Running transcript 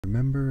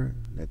remember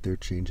that they're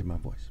changing my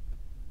voice.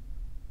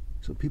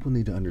 So people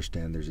need to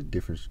understand there's a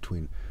difference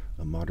between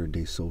a modern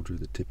day soldier,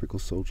 the typical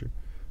soldier,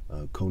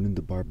 Conan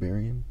the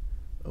Barbarian,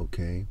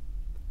 okay,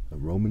 a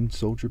Roman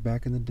soldier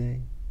back in the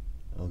day,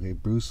 okay,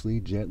 Bruce Lee,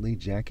 Jet Li,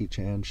 Jackie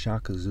Chan,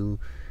 Shaka Zulu.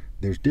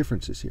 There's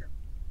differences here,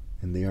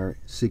 and they are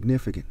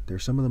significant. They're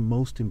some of the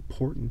most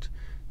important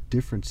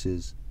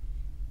differences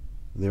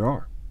there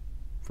are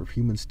for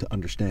humans to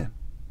understand.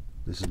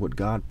 This is what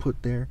God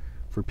put there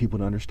for people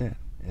to understand.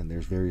 And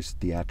there's various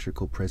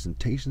theatrical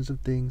presentations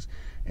of things,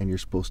 and you're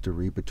supposed to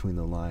read between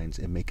the lines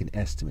and make an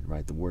estimate,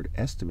 right? The word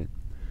estimate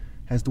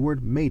has the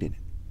word mate in it,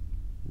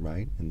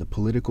 right? In the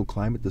political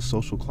climate, the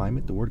social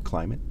climate, the word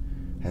climate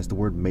has the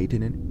word mate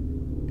in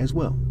it as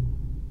well.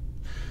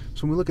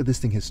 So when we look at this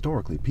thing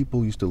historically,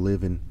 people used to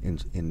live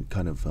in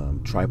kind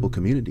of tribal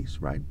communities,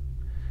 right?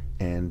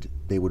 And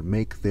they would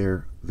make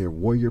their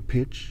warrior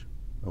pitch,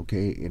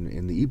 okay?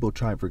 In the Igbo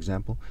tribe, for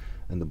example,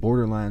 and the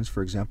borderlands,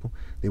 for example,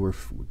 they were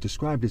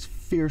described as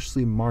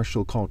fiercely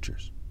martial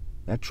cultures.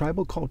 That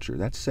tribal culture,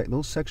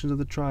 those sections of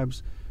the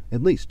tribes,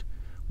 at least,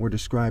 were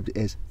described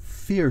as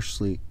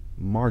fiercely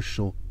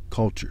martial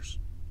cultures.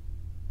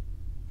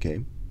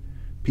 Okay?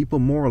 People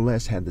more or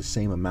less had the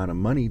same amount of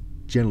money,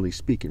 generally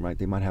speaking, right?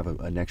 They might have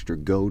an extra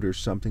goat or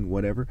something,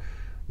 whatever.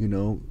 You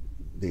know,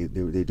 they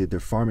did their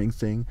farming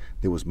thing.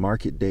 There was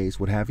market days,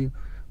 what have you.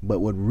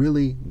 But what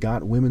really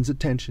got women's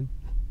attention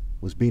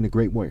was being a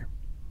great warrior.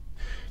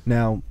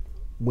 Now,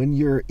 when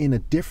you're in a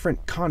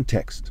different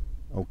context,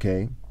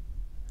 okay,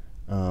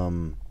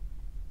 in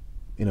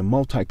a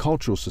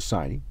multicultural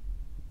society,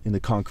 in the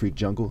concrete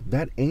jungle,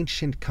 that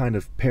ancient kind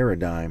of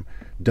paradigm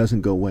doesn't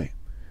go away.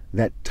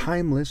 That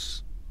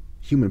timeless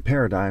human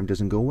paradigm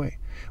doesn't go away.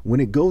 When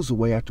it goes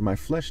away after my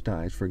flesh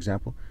dies, for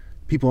example,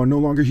 people are no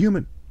longer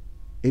human.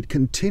 It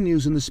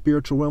continues in the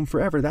spiritual realm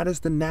forever. That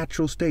is the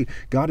natural state.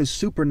 God is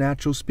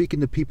supernatural, speaking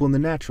to people in the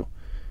natural.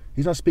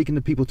 He's not speaking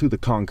to people through the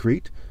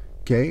concrete,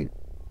 okay?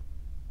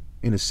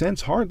 In a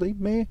sense, hardly,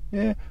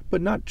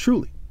 but not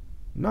truly.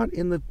 Not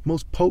in the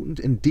most potent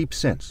and deep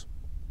sense.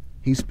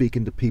 He's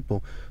speaking to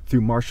people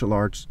through martial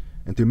arts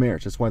and through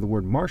marriage. That's why the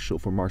word martial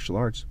for martial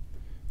arts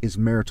is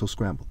marital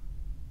scramble.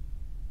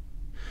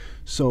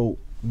 So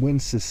when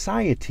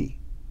society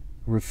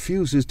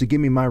refuses to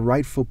give me my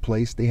rightful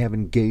place, they have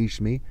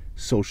engaged me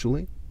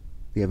socially.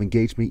 They have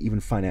engaged me even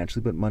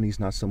financially, but money's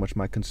not so much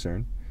my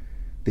concern.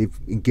 They've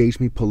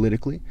engaged me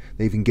politically.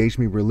 They've engaged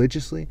me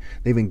religiously.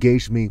 They've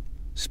engaged me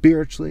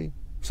spiritually,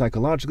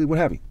 psychologically, what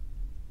have you.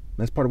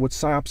 That's part of what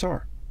psyops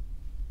are.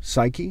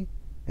 Psyche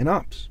and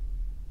ops.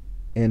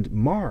 And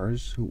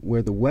Mars,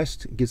 where the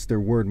West gets their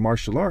word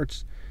martial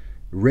arts,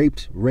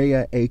 raped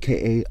Rhea,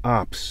 aka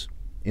Ops,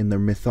 in their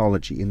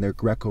mythology, in their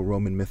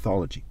Greco-Roman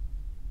mythology.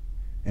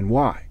 And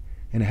why?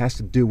 And it has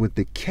to do with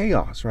the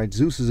chaos, right?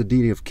 Zeus is a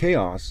deity of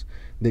chaos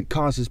that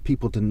causes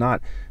people to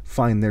not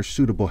find their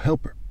suitable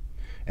helper.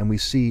 And we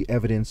see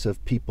evidence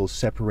of people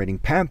separating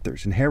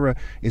panthers. And Hera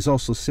is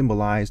also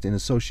symbolized and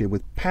associated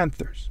with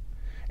panthers.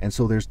 And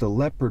so there's the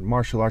leopard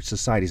martial arts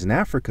societies in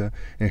Africa.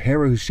 And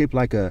Hera, who's shaped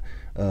like a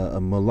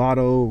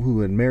mulatto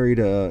who had married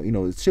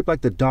it's shaped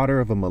like the daughter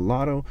of a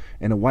mulatto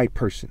and a white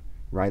person,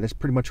 right? That's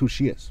pretty much who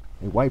she is.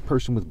 A white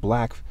person with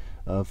black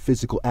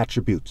physical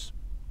attributes.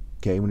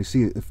 Okay, when you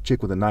see a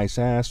chick with a nice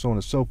ass, so on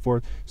and so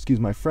forth, excuse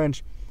my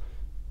French,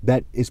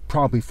 that is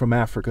probably from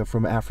Africa,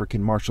 from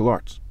African martial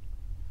arts.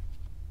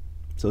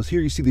 So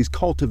here you see these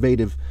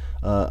cultivative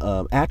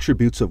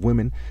attributes of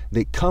women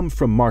that come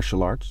from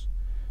martial arts.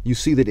 You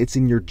see that it's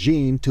in your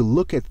gene to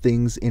look at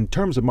things in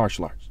terms of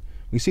martial arts.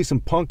 You see some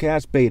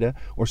punk-ass beta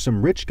or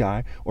some rich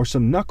guy or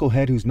some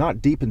knucklehead who's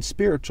not deep and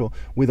spiritual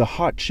with a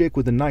hot chick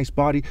with a nice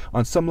body.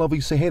 On some level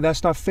you say, hey,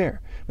 that's not fair.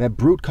 That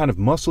brute kind of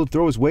muscled,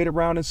 throw his weight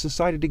around in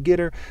society to get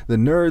her. The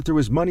nerd threw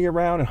his money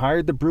around and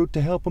hired the brute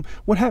to help him.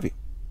 What have you,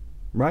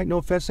 right? No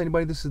offense to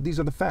anybody, these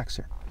are the facts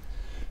here.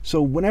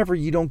 So whenever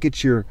you don't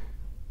get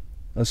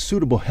a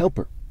suitable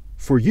helper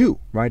for you,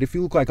 right? If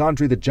you look like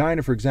Andre the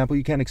Giant, for example,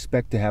 you can't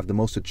expect to have the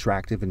most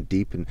attractive and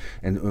deep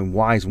and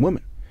wise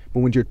woman. But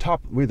when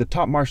we're the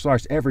top martial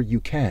arts ever, you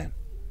can.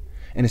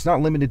 And it's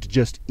not limited to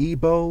just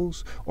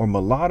Igbos or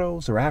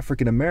mulattoes or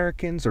African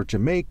Americans or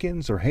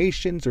Jamaicans or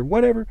Haitians or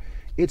whatever.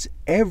 It's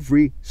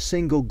every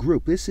single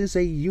group. This is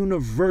a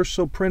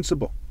universal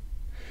principle.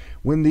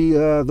 When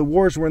the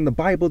wars were in the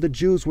Bible, the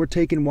Jews were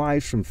taking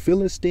wives from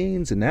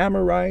Philistines and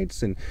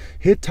Amorites and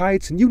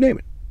Hittites and you name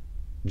it.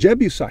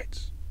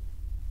 Jebusites.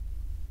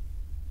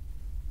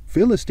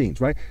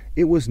 Philistines, right?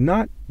 It was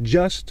not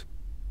just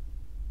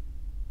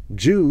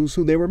Jews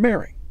who they were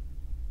marrying.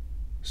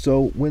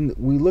 So when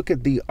we look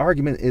at the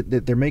argument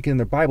that they're making in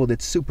their Bible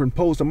that's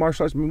superimposed on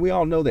martial arts, I mean, we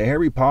all know that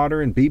Harry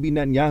Potter and Bibi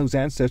Netanyahu's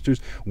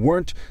ancestors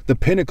weren't the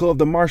pinnacle of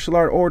the martial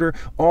art order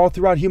all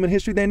throughout human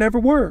history. They never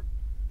were.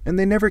 And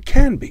they never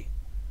can be.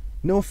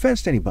 No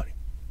offense to anybody.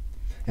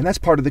 And that's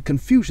part of the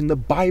confusion. The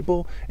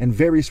Bible and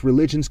various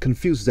religions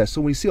confuses that.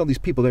 So when you see all these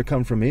people, they're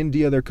coming from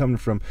India, they're coming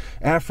from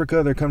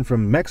Africa, they're coming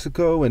from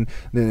Mexico and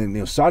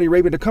Saudi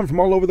Arabia, they're coming from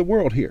all over the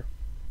world here.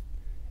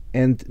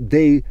 And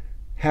they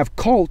have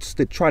cults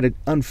that try to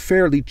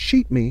unfairly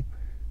cheat me,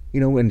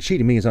 and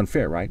cheating me is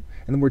unfair, right?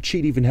 And the word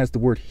cheat even has the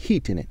word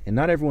heat in it. And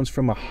not everyone's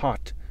from a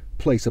hot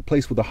place, a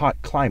place with a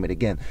hot climate.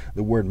 Again,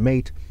 the word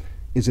mate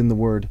is in the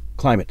word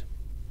climate.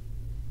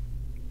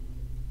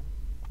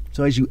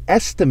 So as you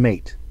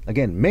estimate,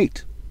 again,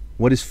 mate,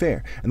 what is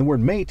fair? And the word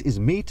mate is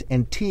meet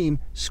and team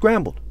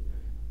scrambled.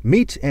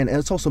 Meet, and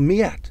it's also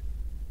me at.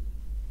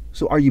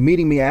 So are you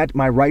meeting me at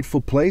my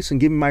rightful place and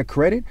giving me my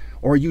credit?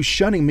 Or are you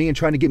shunning me and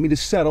trying to get me to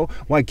settle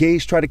while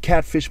gays try to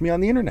catfish me on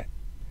the internet?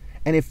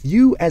 And if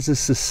you as a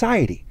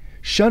society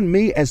shun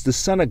me as the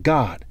Son of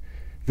God,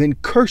 then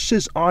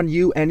curses on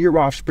you and your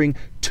offspring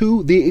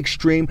to the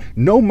extreme,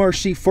 no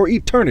mercy for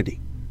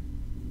eternity.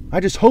 I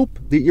just hope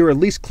that you're at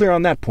least clear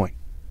on that point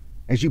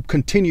as you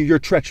continue your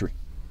treachery.